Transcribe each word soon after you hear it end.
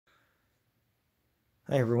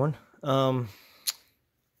Hi everyone. I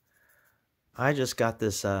just got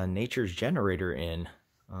this Nature's Generator in.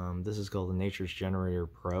 This is called the Nature's Generator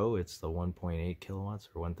Pro. It's the 1.8 kilowatts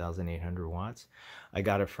or 1,800 watts. I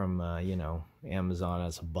got it from Amazon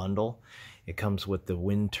as a bundle. It comes with the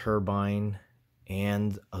wind turbine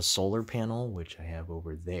and a solar panel, which I have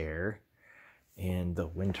over there, and the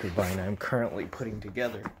wind turbine I'm currently putting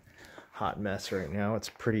together. Hot mess right now. It's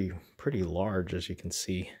pretty large, as you can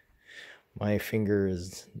see. My finger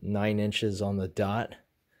is 9 inches on the dot,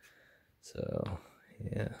 so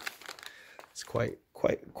yeah, it's quite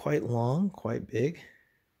long, quite big.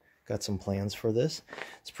 Got some plans for this.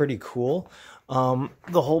 It's pretty cool.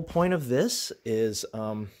 The whole point of this is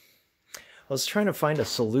I was trying to find a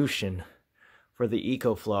solution for the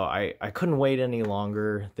Ecoflow. I couldn't wait any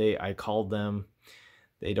longer. I called them.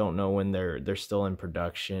 They don't know when they're still in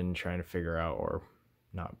production, trying to figure out, or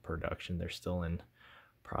not production, they're still in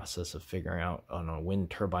process of figuring out on a wind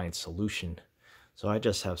turbine solution. So I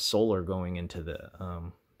just have solar going into the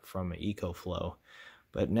from Ecoflow,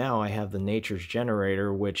 but now I have the Nature's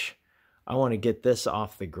Generator, which I want to get this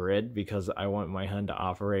off the grid because I want my hun to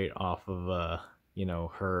operate off of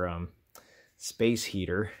her space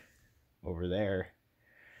heater over there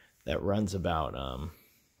that runs about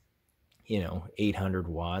 800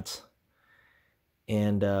 watts,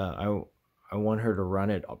 and I want her to run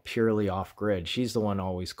it purely off grid. She's the one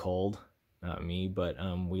always cold, not me, but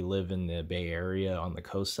we live in the Bay Area on the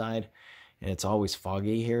coast side, and it's always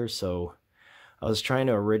foggy here. So I was trying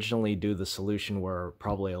to originally do the solution where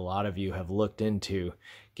probably a lot of you have looked into,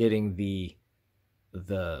 getting the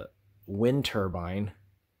wind turbine,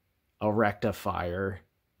 a rectifier,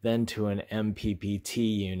 then to an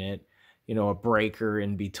MPPT unit, a breaker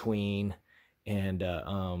in between, and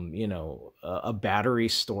a battery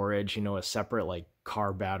storage, a separate like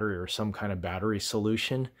car battery or some kind of battery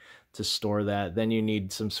solution to store that. Then you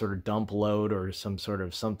need some sort of dump load or some sort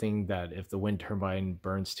of something that if the wind turbine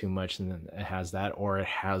burns too much, and then it has that, or it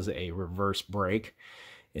has a reverse brake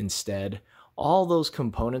instead. All those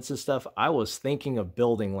components and stuff, I was thinking of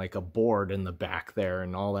building like a board in the back there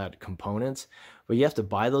and all that components, but you have to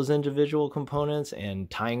buy those individual components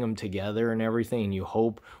and tying them together and everything, and you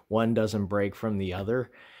hope one doesn't break from the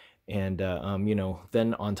other. And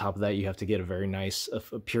then on top of that, you have to get a very nice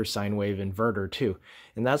a pure sine wave inverter too.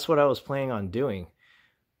 And that's what I was planning on doing.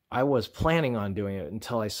 I was planning on doing it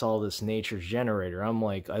until I saw this Nature's Generator. I'm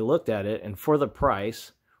like, I looked at it, and for the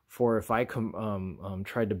price, for if I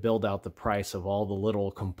tried to build out the price of all the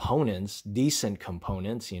little components, decent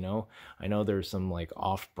components, I know there's some like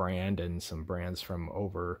off-brand and some brands from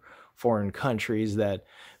over foreign countries that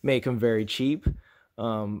make them very cheap.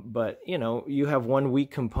 But you have one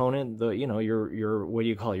weak component, your what do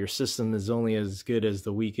you call it? Your system is only as good as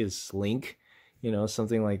the weakest link,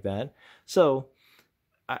 something like that. So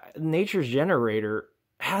Nature's Generator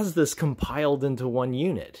has this compiled into one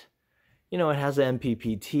unit. It has the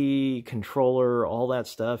MPPT controller, all that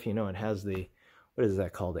stuff. It has the, what is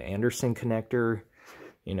that called? The Anderson connector.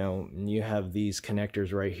 And you have these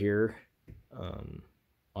connectors right here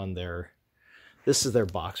on their, this is their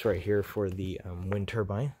box right here for the wind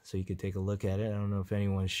turbine. So you could take a look at it. I don't know if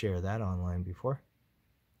anyone shared that online before.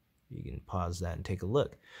 You can pause that and take a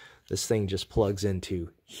look. This thing just plugs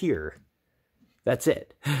into here. That's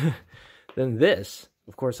it. Then this,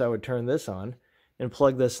 of course, I would turn this on and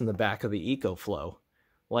plug this in the back of the Ecoflow.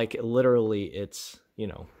 Like literally it's,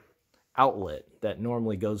 outlet that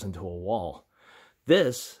normally goes into a wall.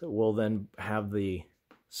 This will then have the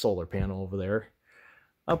solar panel over there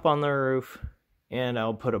up on the roof, and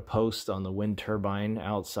I'll put a post on the wind turbine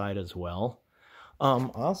outside as well. I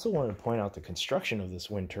also want to point out the construction of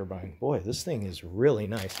this wind turbine. Boy, this thing is really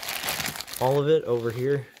nice. All of it over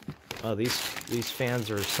here. These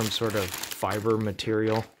fans are some sort of fiber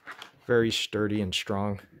material. Very sturdy and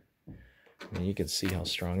strong. And you can see how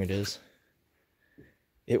strong it is.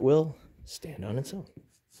 It will stand on its own.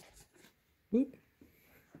 Whoop.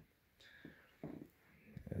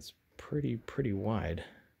 That's pretty wide.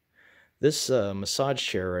 This massage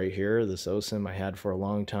chair right here, this OSIM I had for a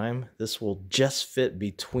long time, this will just fit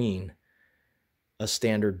between a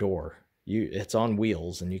standard door. It's on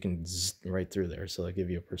wheels, and you can zzz right through there, so I'll give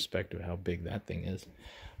you a perspective of how big that thing is.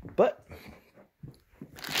 But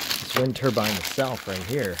this wind turbine itself right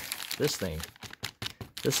here, this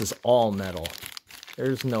is all metal.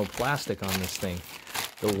 There's no plastic on this thing.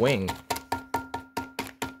 The wing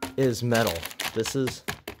is metal. This is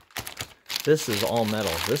all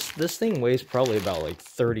metal. This thing weighs probably about like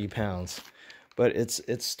 30 pounds, but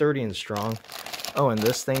it's sturdy and strong. Oh, and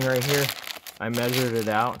this thing right here, I measured it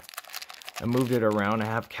out. I moved it around. I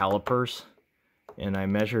have calipers, and I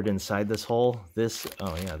measured inside this hole. This,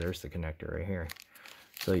 oh yeah, there's the connector right here.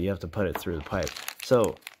 So you have to put it through the pipe.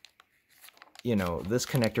 So, you know, this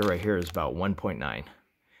connector right here is about 1.9.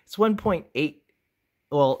 It's 1.8.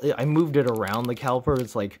 Well, I moved it around the caliper.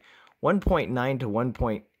 It's like 1.9 to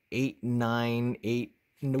 1.898,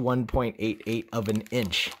 1.88 of an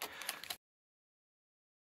inch.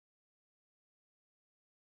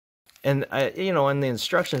 And you know, in the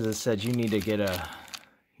instructions it said you need to get a,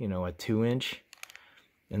 you know, a 2-inch,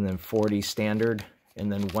 and then 40 standard,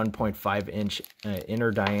 and then 1.5 inch inner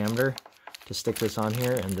diameter to stick this on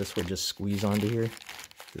here, and this would just squeeze onto here.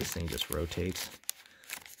 This thing just rotates.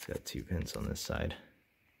 It's got 2 pins on this side.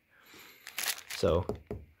 So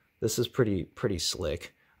this is pretty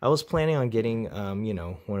slick. I was planning on getting you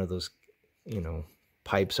know, one of those, you know,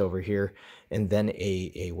 pipes over here, and then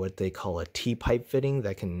a what they call a T-pipe fitting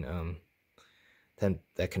that can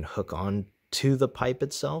hook on to the pipe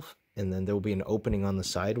itself, and then there will be an opening on the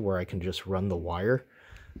side where I can just run the wire,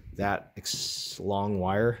 that long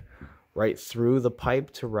wire, right through the pipe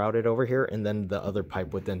to route it over here, and then the other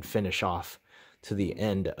pipe would then finish off to the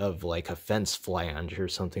end of like a fence flange or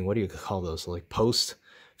something. What do you call those? Like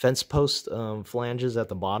fence post flanges at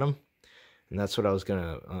the bottom, and that's what I was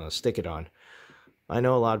gonna stick it on. I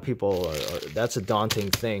know a lot of people that's a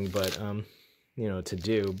daunting thing, but you know, to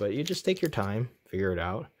do. But you just take your time, figure it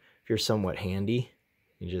out. If you're somewhat handy,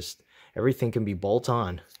 you just, everything can be bolt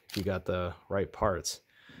on if you got the right parts.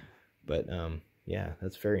 But yeah,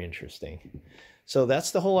 that's very interesting. So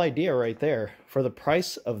that's the whole idea right there. For the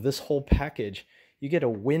price of this whole package, you get a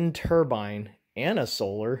wind turbine and a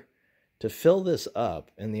solar to fill this up.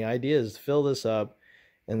 And the idea is to fill this up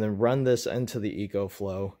and then run this into the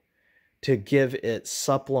Ecoflow to give it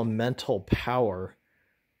supplemental power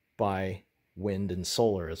by wind and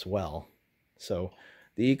solar as well. So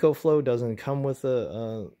the Ecoflow doesn't come with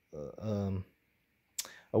a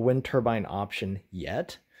wind turbine option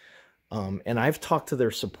yet. And I've talked to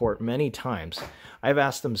their support many times. I've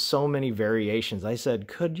asked them so many variations. I said,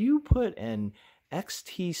 could you put an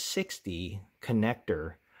XT60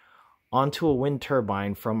 connector onto a wind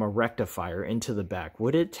turbine from a rectifier into the back?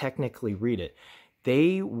 Would it technically read it?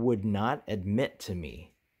 They would not admit to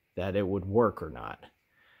me that it would work or not.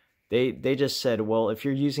 They just said, well, if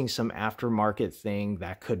you're using some aftermarket thing,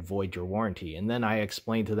 that could void your warranty. And then I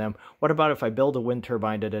explained to them, what about if I build a wind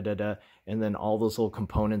turbine, and then all those little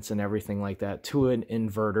components and everything like that to an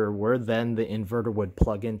inverter, where then the inverter would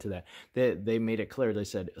plug into that. They made it clear. They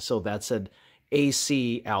said, so that said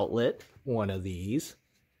AC outlet, one of these.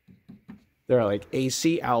 They're like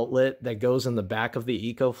AC outlet that goes in the back of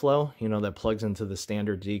the Ecoflow, you know, that plugs into the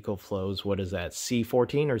standard Ecoflows. What is that,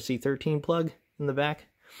 C14 or C13 plug in the back?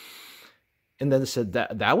 And then they said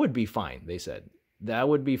that would be fine. They said that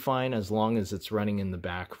would be fine as long as it's running in the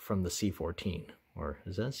back from the C14. Or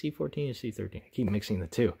is that C14 or C13? I keep mixing the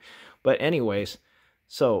two. But anyways,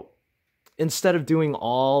 so instead of doing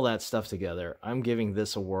all that stuff together, I'm giving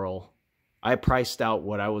this a whirl. I priced out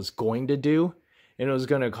what I was going to do, and it was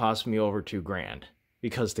going to cost me over $2,000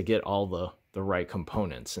 because to get all the right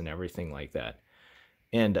components and everything like that.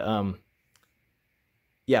 And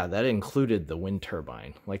yeah, that included the wind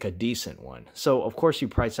turbine, like a decent one. So of course you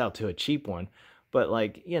price out to a cheap one, but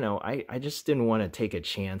like, you know, I just didn't want to take a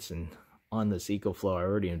chance and on this Ecoflow. I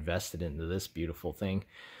already invested into this beautiful thing.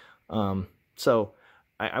 So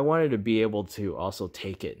I wanted to be able to also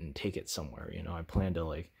take it somewhere. You know, I plan to,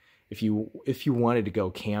 like, if you wanted to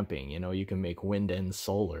go camping, you know, you can make wind and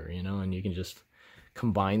solar, you know, and you can just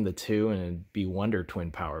combine the two and it'd be Wonder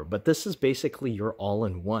Twin power. But this is basically your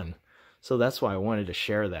all-in-one. So that's why I wanted to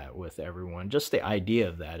share that with everyone. Just the idea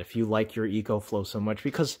of that, if you like your Ecoflow so much,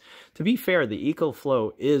 because to be fair, the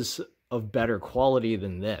Ecoflow is of better quality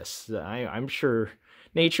than this. I'm sure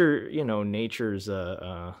nature, you know, nature's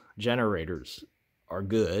generators are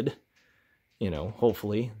good. You know,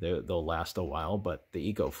 hopefully they'll last a while, but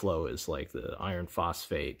the Ecoflow is like the iron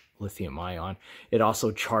phosphate, lithium ion. It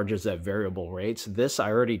also charges at variable rates. This,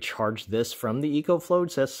 I already charged this from the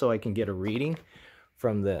Ecoflow just so I can get a reading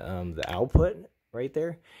from the output right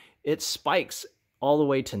there. It spikes all the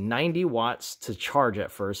way to 90 watts to charge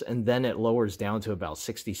at first, and then it lowers down to about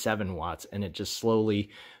 67 watts, and it just slowly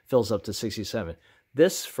fills up to 67.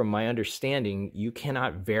 This, from my understanding, you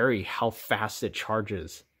cannot vary how fast it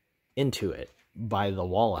charges into it by the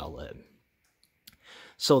wall outlet.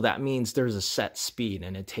 So that means there's a set speed,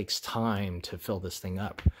 and it takes time to fill this thing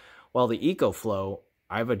up. While the Ecoflow,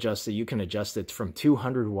 I've adjusted, you can adjust it from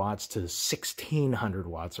 200 watts to 1600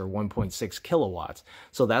 watts or 1.6 kilowatts.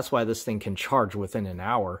 So that's why this thing can charge within an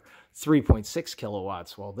hour, 3.6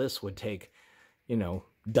 kilowatts, while this would take, you know,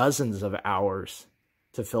 dozens of hours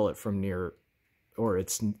to fill it from near or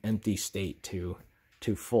its empty state to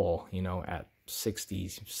full, you know, at 60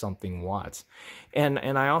 something watts. And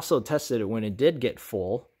I also tested it when it did get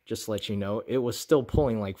full, just to let you know, it was still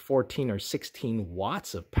pulling like 14 or 16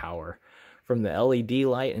 watts of power from the LED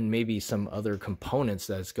light and maybe some other components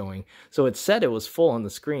that's going. So it said it was full on the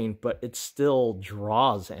screen, but it still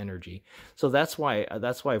draws energy. So that's why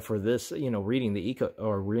for this, you know, reading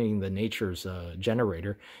the nature's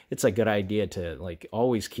generator, it's a good idea to like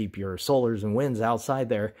always keep your solars and winds outside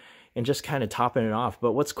there and just kind of topping it off.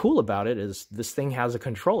 But what's cool about it is this thing has a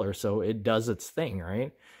controller, so it does its thing,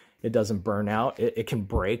 right? It doesn't burn out. It can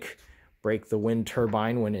break the wind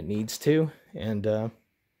turbine when it needs to, and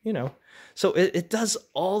you know, so it does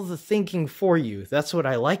all the thinking for you. That's what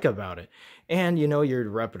I like about it. And, you know, you're a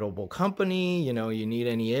reputable company, you know, you need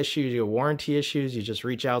any issues, your warranty issues, you just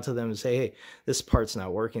reach out to them and say, hey, this part's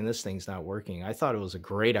not working, this thing's not working. I thought it was a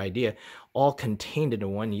great idea, all contained into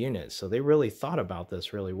one unit. So they really thought about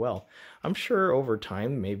this really well. I'm sure over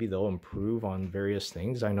time, maybe they'll improve on various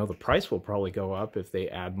things. I know the price will probably go up if they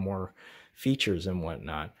add more features and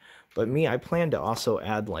whatnot. But me, I plan to also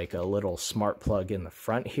add like a little smart plug in the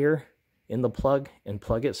front here, in the plug, and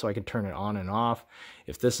plug it so I can turn it on and off.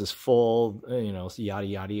 If this is full, you know, yada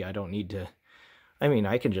yada, I don't need to, I mean,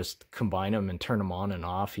 I can just combine them and turn them on and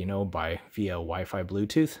off, you know, via Wi-Fi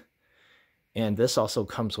Bluetooth. And this also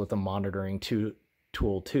comes with a monitoring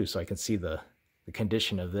tool too, so I can see the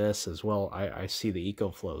condition of this as well. I see the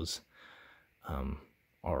Ecoflows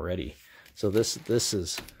already. So this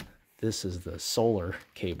is the solar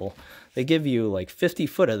cable. They give you like 50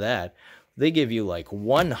 foot of that. They give you like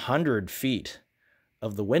 100 feet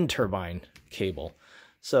of the wind turbine cable.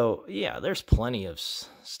 So yeah, there's plenty of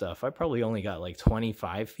stuff. I probably only got like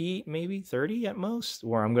 25 feet, maybe 30 at most,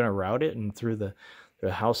 where I'm going to route it and through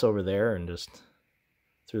the house over there and just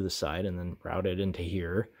through the side, and then route it into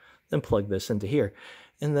here, then plug this into here.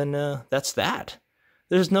 And then that's that.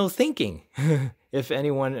 There's no thinking. If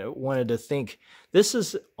anyone wanted to think, this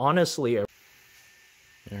is honestly a...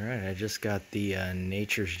 All right, I just got the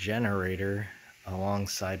nature's generator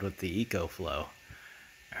alongside with the Ecoflow.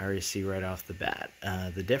 I already see right off the bat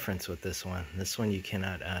the difference with this one. This one you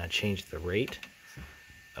cannot change the rate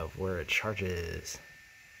of where it charges.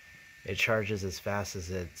 It charges as fast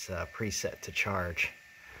as it's preset to charge.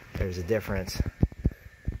 There's a difference.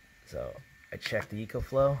 So I checked the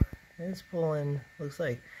Ecoflow. It's pulling, looks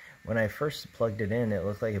like, when I first plugged it in, it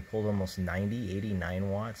looked like it pulled almost 90, 89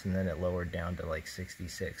 watts, and then it lowered down to like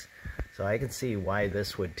 66. So I can see why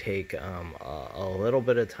this would take a little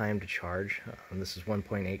bit of time to charge. This is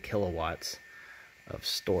 1.8 kilowatts of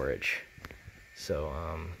storage. So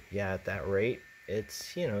yeah, at that rate,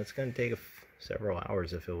 it's, you know, it's going to take several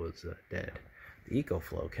hours if it was dead. The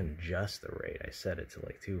Ecoflow can adjust the rate. I set it to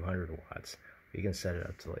like 200 watts. You can set it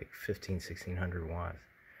up to like 1600 watts.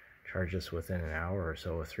 Charge this within an hour or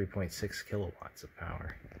so with 3.6 kilowatts of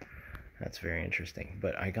power. That's very interesting.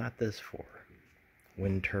 But I got this for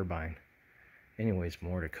wind turbine. Anyways,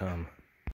 more to come.